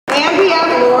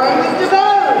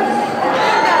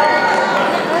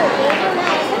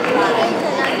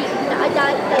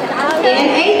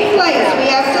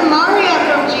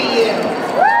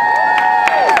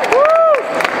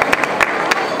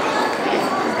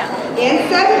In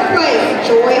 7th place,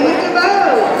 Joy with the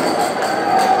Bows.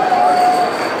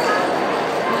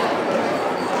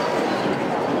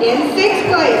 In 6th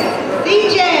place,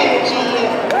 CJ with GU.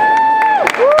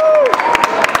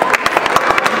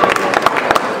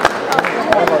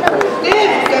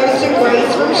 5th goes to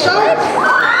Grace from Sharps.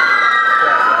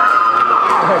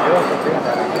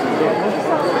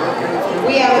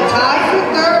 We have a tie for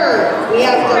 3rd. We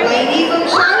have Delaney from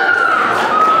Sharps.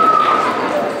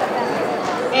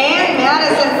 And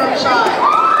Madison from Sharps.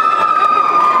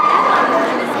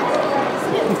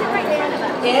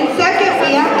 In 2nd, we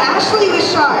have Ashley with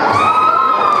Sharps.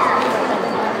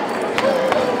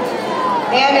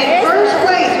 And in 1st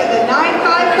place with a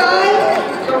 955,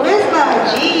 Charisma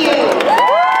GU.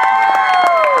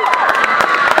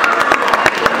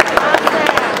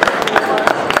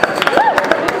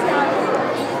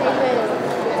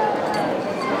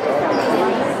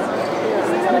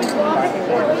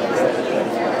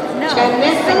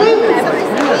 Gymnastics.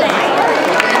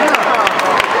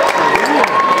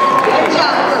 Good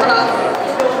job, girls.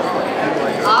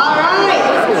 All right.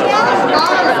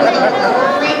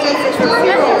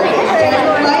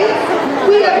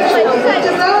 We have Joy with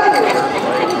the Bows.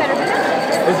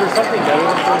 Is there something better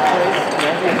than 1st place?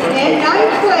 In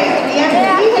 9th place, we have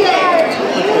DJ with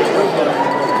GU.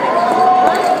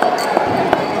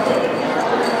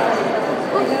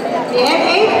 In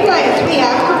 8th place, we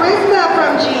have Charisma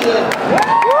from GU.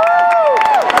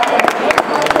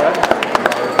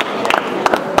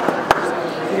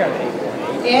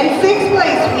 In 6th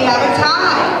place, we have a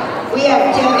tie. We have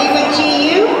Debbie with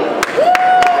GU.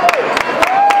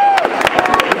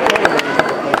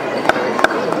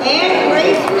 And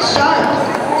Grace with Sharps.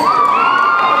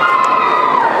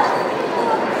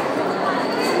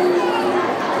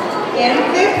 In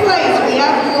 5th place, we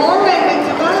have Lauren with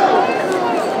the Bows.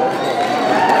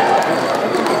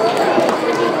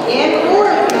 In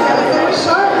 4th, Madison with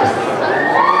Sharps.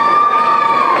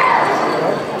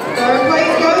 3rd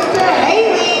place goes to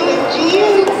Haley with GU.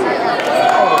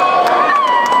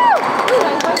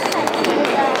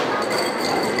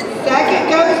 2nd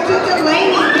goes to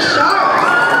Delaney with Sharps.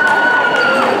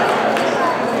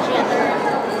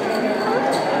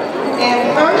 And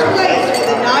 1st place with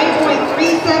a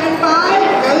 9.375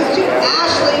 goes to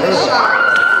Ashley with Sharps.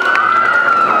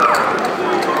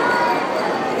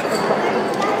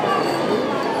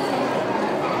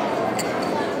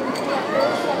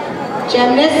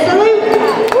 Gymnast salute.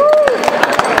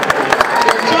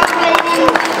 Good job,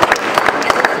 ladies.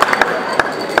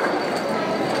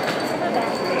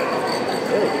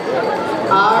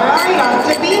 All right, on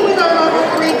to be with our level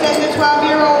 3, 10 to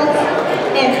 12-year-olds.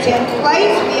 In 10th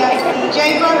place, we have CJ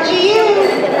from GU.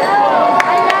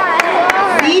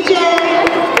 CJ.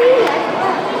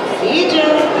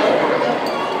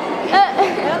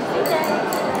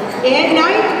 In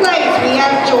 9th place, we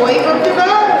have Joy from the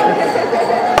Bows.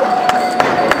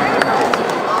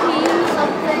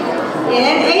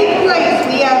 In 8th place,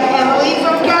 we have Emily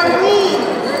from Kathleen.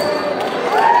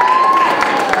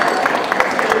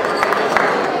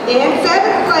 In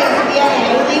 7th place, we have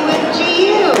Haley with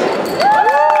GU.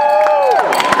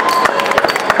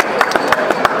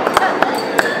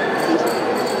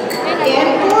 In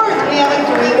 4th, we have a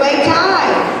 3-way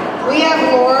tie. We have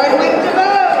Lauren with the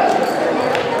Bows.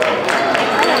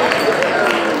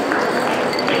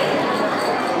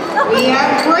 We have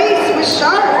Grace with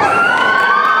Sharps.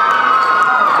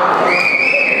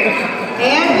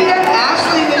 And we have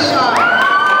Ashley with Sharps.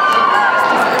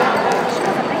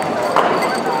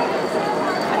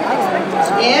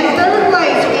 In 3rd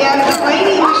place, we have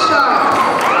Delaney with Sharps.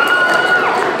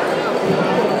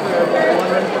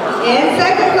 In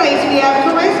 2nd place, we have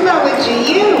Charisma with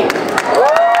GU.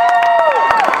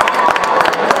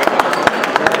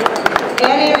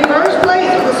 And in 1st place,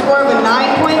 with a score of a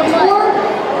 9.4,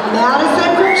 Madison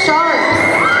from Sharps.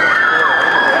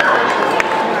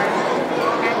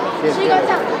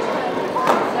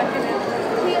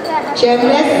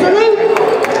 Gymnast salute.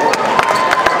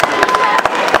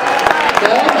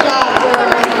 Good job,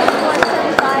 girls.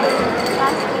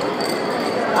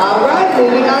 All right,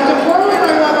 moving on to 4 with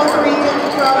our level 3 to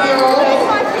 12-year-olds.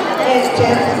 In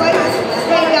 10th place.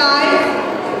 Hey guys.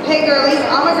 Hey girlies.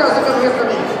 All my girls, come here for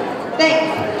me. Thanks.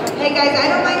 Hey guys, I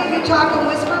don't mind if you talk and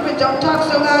whisper, but don't talk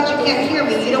so loud you can't hear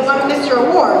me. You don't want to miss your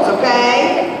awards,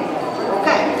 okay?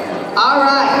 Okay. All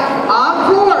right. On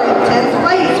 4 in 10th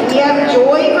place, we have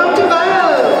Joy from the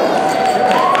Bows.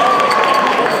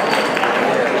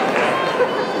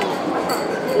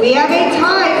 We have a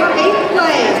tie for 8th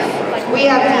place. We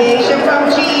have Deasia from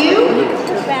GU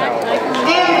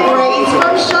and Grace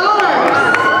from Sharps.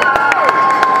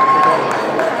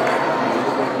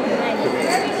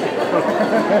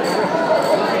 In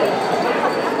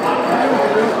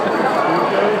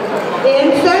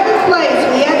 7th place,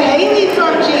 we have Haley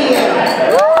from GU.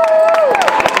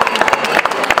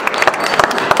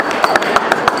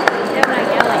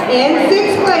 In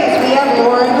 6th place, we have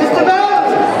Lauren with the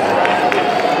bows.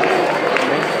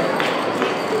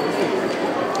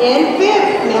 In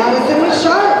 5th, Madison with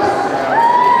sharps.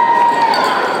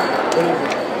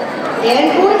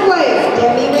 In 4th place,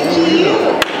 Debbie with GU.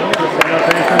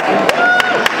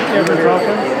 In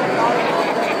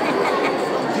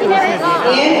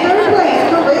 3rd place,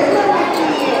 Charisma with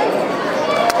GU.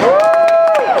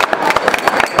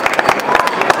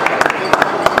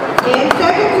 In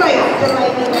 2nd place,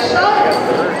 Delaney with sharps.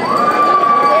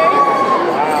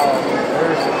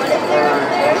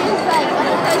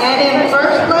 And in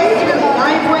 1st place, with a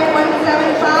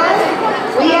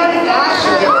 9.175, we have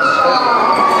Ashley with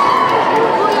sharps.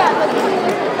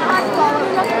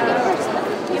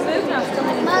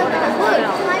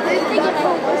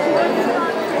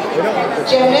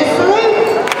 Gymnast salute.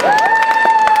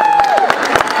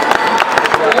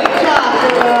 Great job,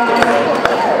 girls.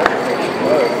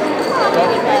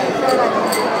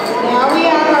 Now we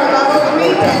have our level 3,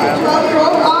 10 to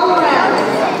 12-year-old all around.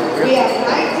 We have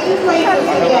 19 places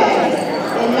today.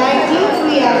 In 19th,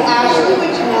 we have Ashley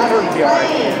with gymnastics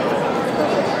playing.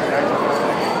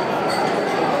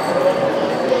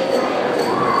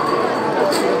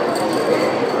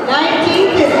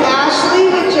 19th is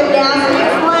Ashley with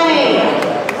gymnastics playing.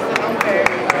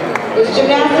 Is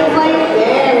gymnastics playing?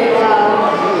 There we go.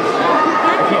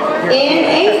 In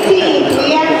 18th, we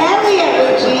have Elliot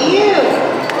with GU.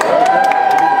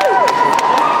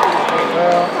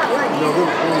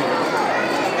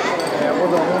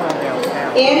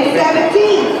 In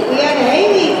 17th, we have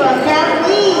Haley from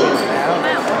Kathleen.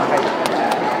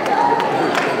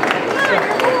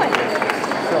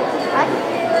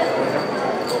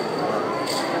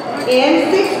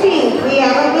 In 16th, we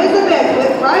have Elizabeth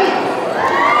with Wright.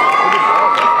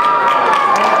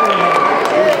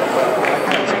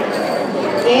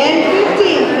 In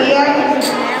 15th, we have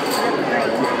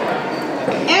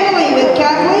Emily with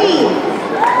Kathleen.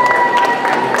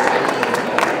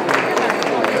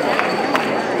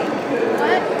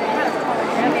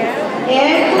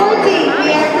 In 14th, we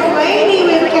have Delaney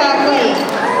with Kathleen.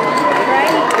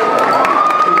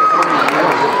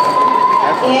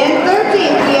 In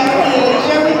 13th, we have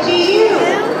Asia with GU.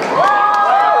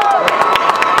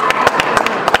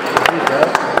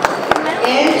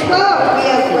 In 12th, we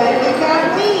have Gwen with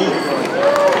Kathleen.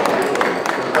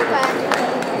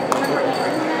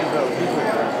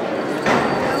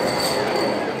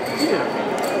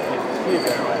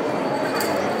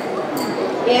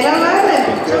 In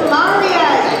 11th, Tamaria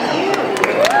GU.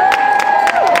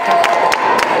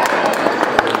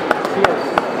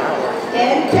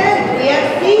 In 10th, we have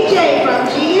CJ from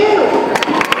GU.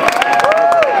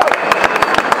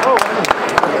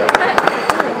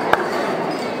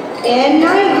 In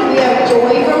 9th, we have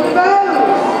Joy from the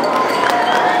bows.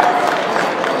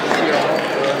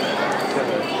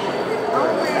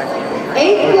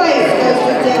 Eighth place goes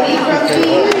to Debbie from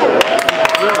GU.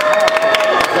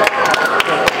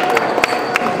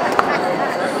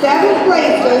 7th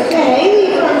place goes to Haley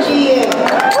from GU.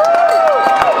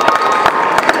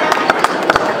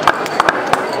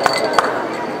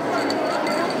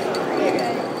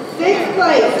 6th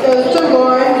place goes to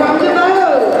Lauren from the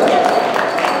bows.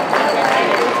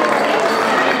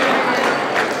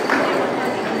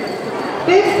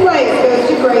 5th place goes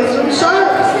to Grace from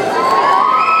sharps.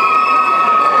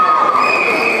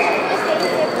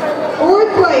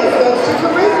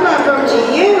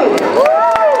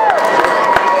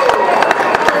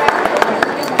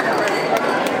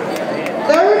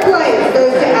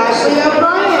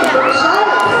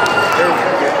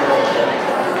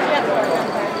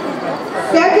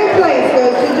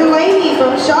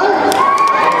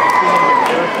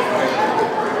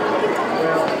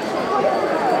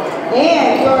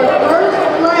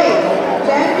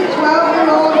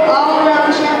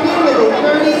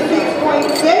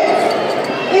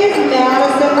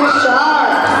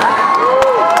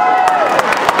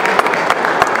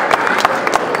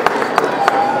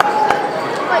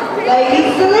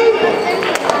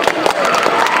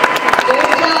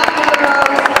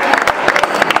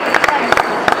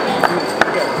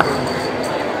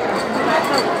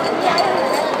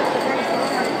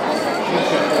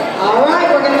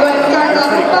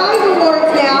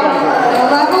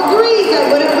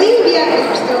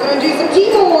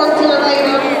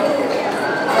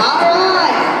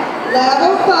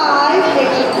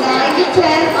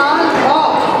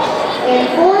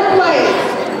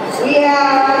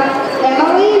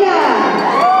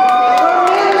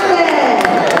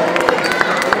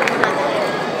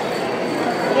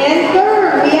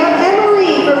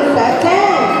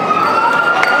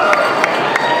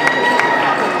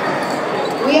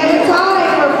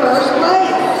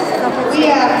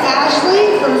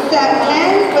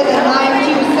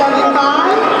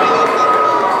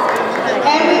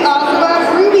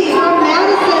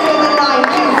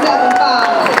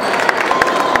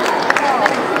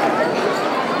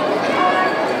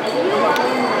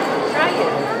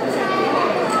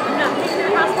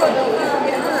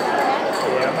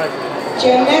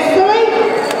 Gymnastics.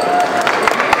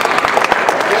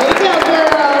 There you go,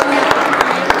 girls.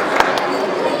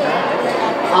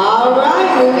 All right,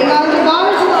 moving on to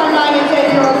bars with our 9 and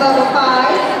 10-year-old level 5.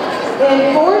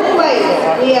 In 4th place,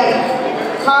 we have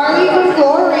Carly from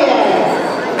Gloria.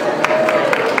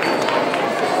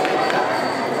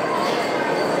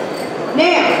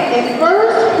 Now, in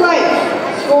 1st place,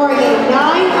 scoring a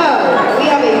 9-0, we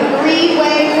have a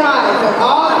 3-way tie. So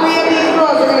all 3 of these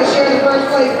girls are going to share the 1st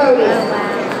place podium.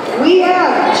 We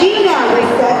have Gina with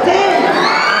set 10.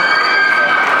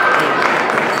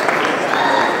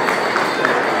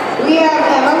 We have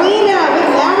Emelina with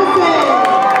Madison.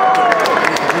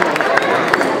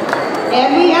 And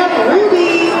we have Ruby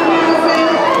with Madison.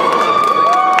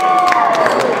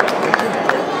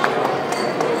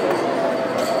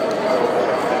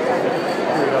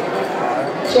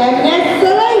 Gymnastics.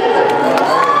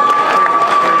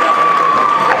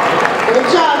 Good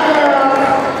job, girls.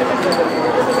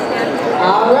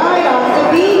 All right, on to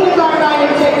B with our 9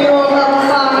 and 10-year-old level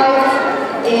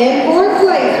 5. In 4th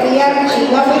place, we have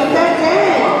Gina with set 10.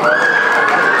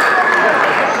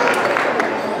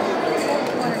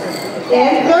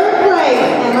 In 3rd place,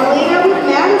 Emelina with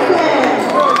Madison.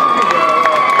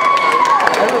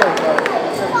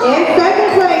 In 2nd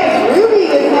place, Ruby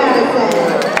with Madison.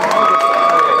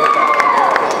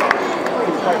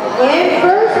 In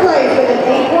 1st place with an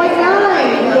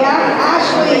 8.9, we have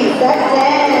Ashley, set 10.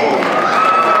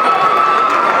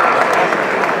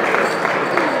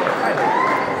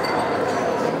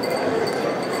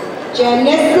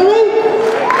 Gymnastics salute.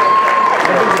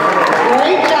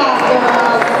 Great job,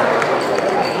 girls.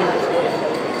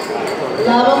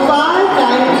 Level 5,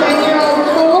 9 and 10-year-old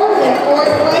 4. In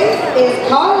 4th place is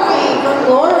Carly from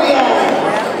Gloria.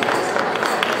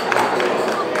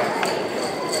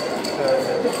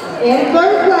 In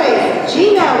 3rd place,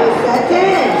 Gina with set 10.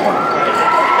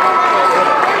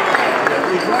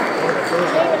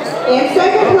 In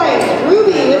 2nd place,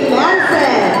 Ruby with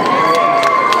Madison.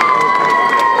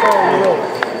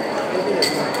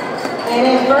 And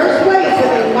in 1st place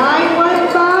with a 9.15,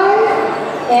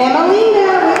 Emelina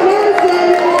with Madison.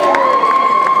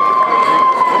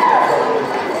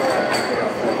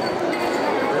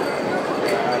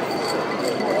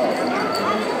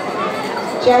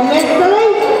 Gymnastics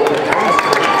salute.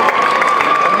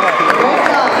 Great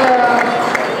job, girls.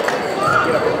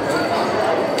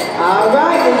 All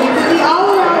right, we need to be all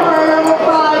around for our level 5,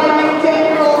 9,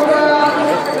 10-year-old girls.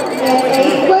 In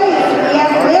 8th place, we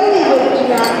have Lily with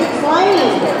Gymnastics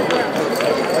Lane.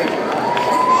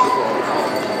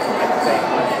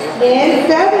 In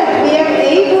 7th, we have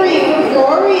Avery from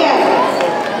Gloria.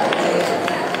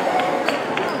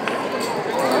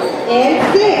 In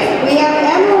 6th, we have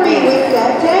Emery with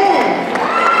set 10.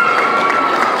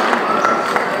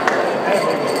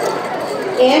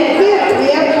 In 5th, we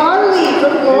have Carly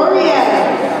from Gloria.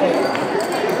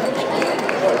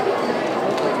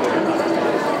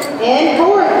 In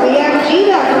 4th, we have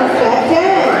Gina from set 10.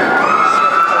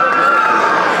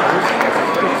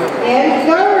 In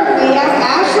 3rd, we have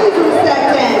Ashley from set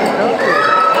 10.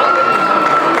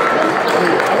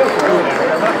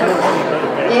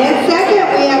 In 2nd,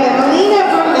 we have Emelina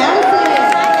from Madison.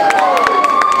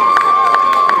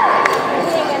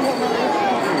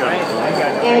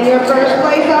 And your 1st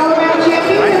place all-around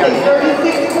champion with a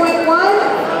 36.1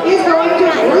 is going to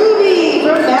Ruby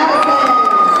from Madison.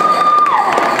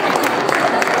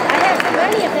 I have some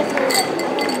money if this was,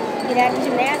 you know,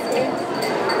 gymnastics.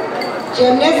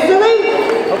 Gymnastics salute.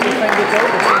 Hope this thing gets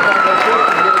over.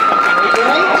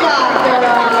 Great job,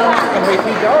 girls. And we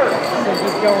keep dark.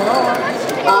 Keep going on.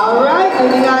 All right,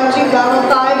 moving on to level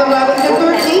 5, 11 to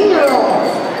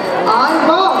 13-year-olds. On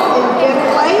vault in 5th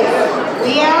place,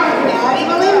 we have Maddie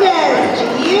Melendez,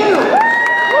 GU.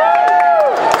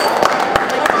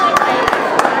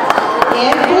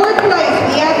 In 4th place,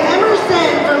 we have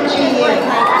Emerson from GU.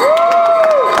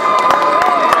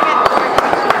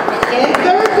 In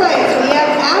 3rd place, we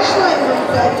have Ashlyn from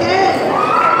set 10.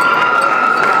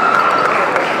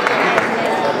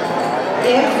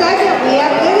 In 2nd, we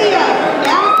have Lydia from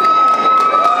Madison.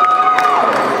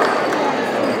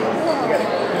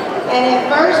 And in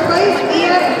 1st place, we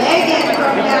have Megan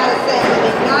from Madison with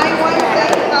a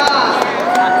 9.175.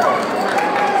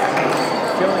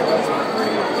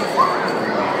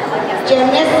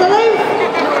 Gymnastics salute.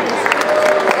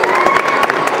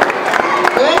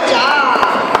 Good job.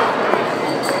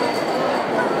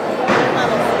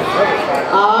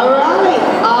 All right,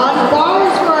 on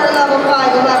bars for our level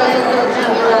 5, 11 to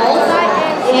 13-year-olds.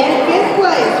 In 5th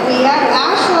place, we have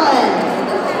Ashlyn.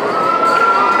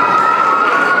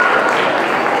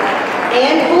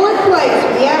 In 4th place,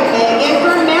 we have Megan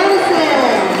from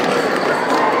Madison.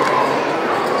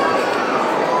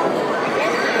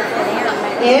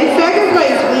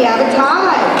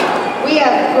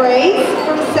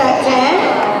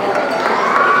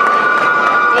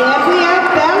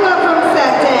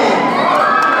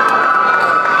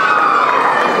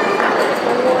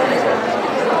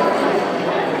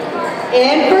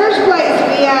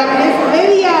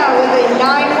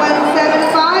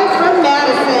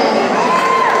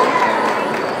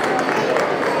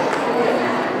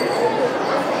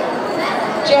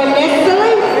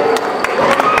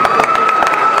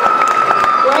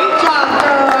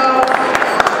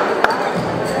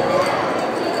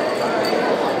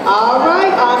 All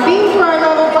right, on beam for our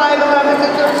level 5, 11 to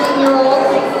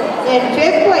 13-year-olds. In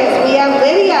 5th place, we have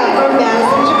Lydia from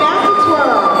Madison Gymnastics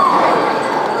World.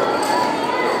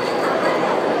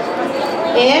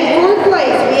 In 4th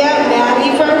place, we have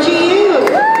Maddie from GU.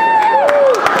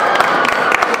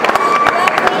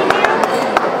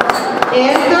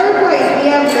 In 3rd place, we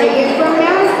have Megan from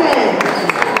Madison.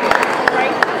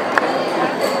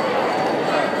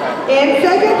 In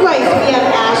 2nd place, we have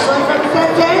Ashlyn from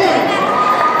Set 10.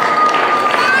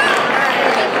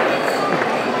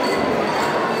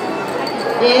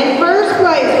 In 1st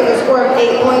place with a score of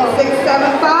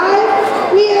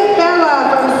 8.675, we have Bella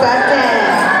from Set 10.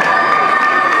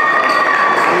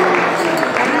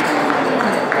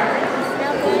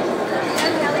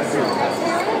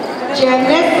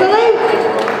 Gymnast salute.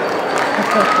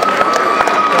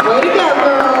 Way to go,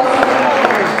 girls.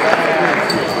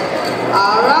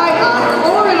 All right, on the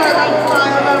floor in our level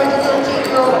 5, 11 to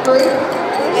 13-year-old group.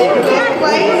 In 5th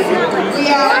place, we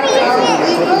have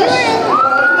Elsie Bush.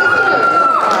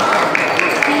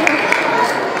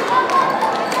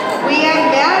 We have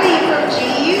Maddie from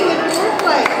GU in 4th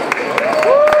place.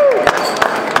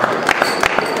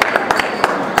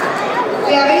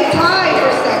 We have a tie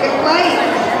for 2nd place.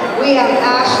 We have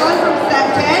Ashlyn from Set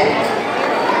 10.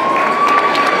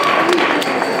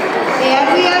 And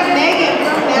we have Megan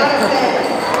from Madison.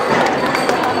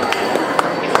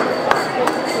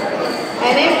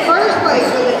 And in 1st place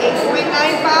with an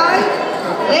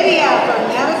 8.95, Lydia from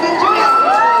Madison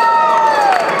Gymnastics.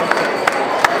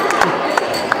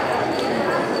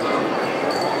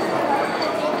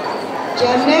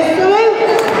 Gymnast salute.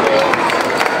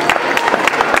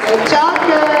 Good job,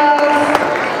 girls.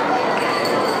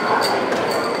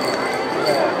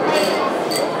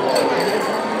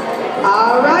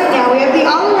 All right, now we have the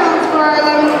all-arounds for our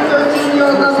 11 to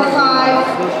 13-year-old level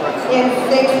 5. In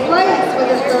 6th place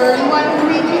with a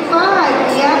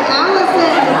 31.325, we have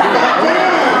Allison from Set 10.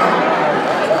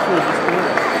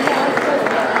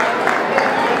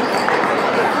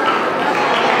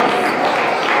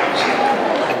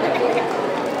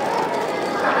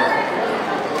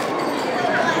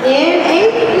 In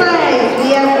 8th place, we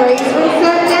have Grace from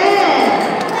Set 10.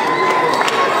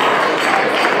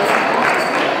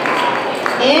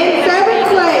 In 7th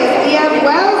place, we have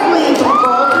Wellesley from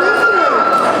Gold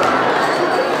Whiskers.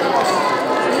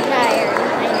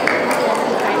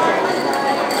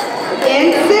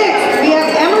 In 6th, we have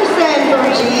Emerson from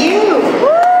GU.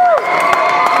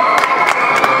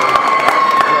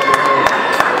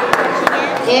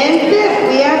 In 5th,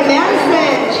 we have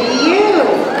Madison, GU.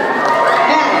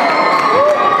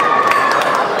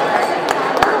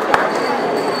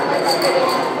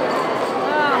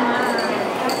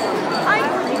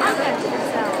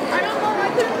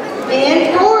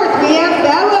 In 4th, we have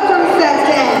Bella from Set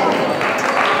 10.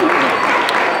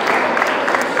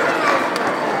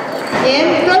 In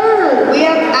 3rd, we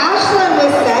have Ashlyn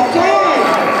with Set 10.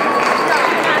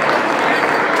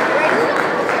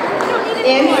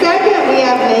 In 2nd, we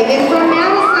have Megan from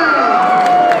Madison.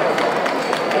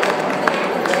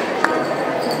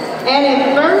 And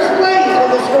in 1st place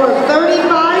with a score of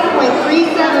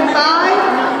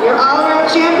 35.375, your all-around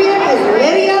champion is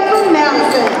Lydia from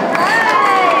Madison.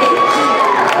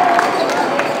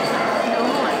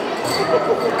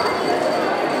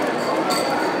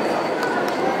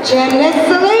 Gymnast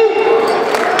salute.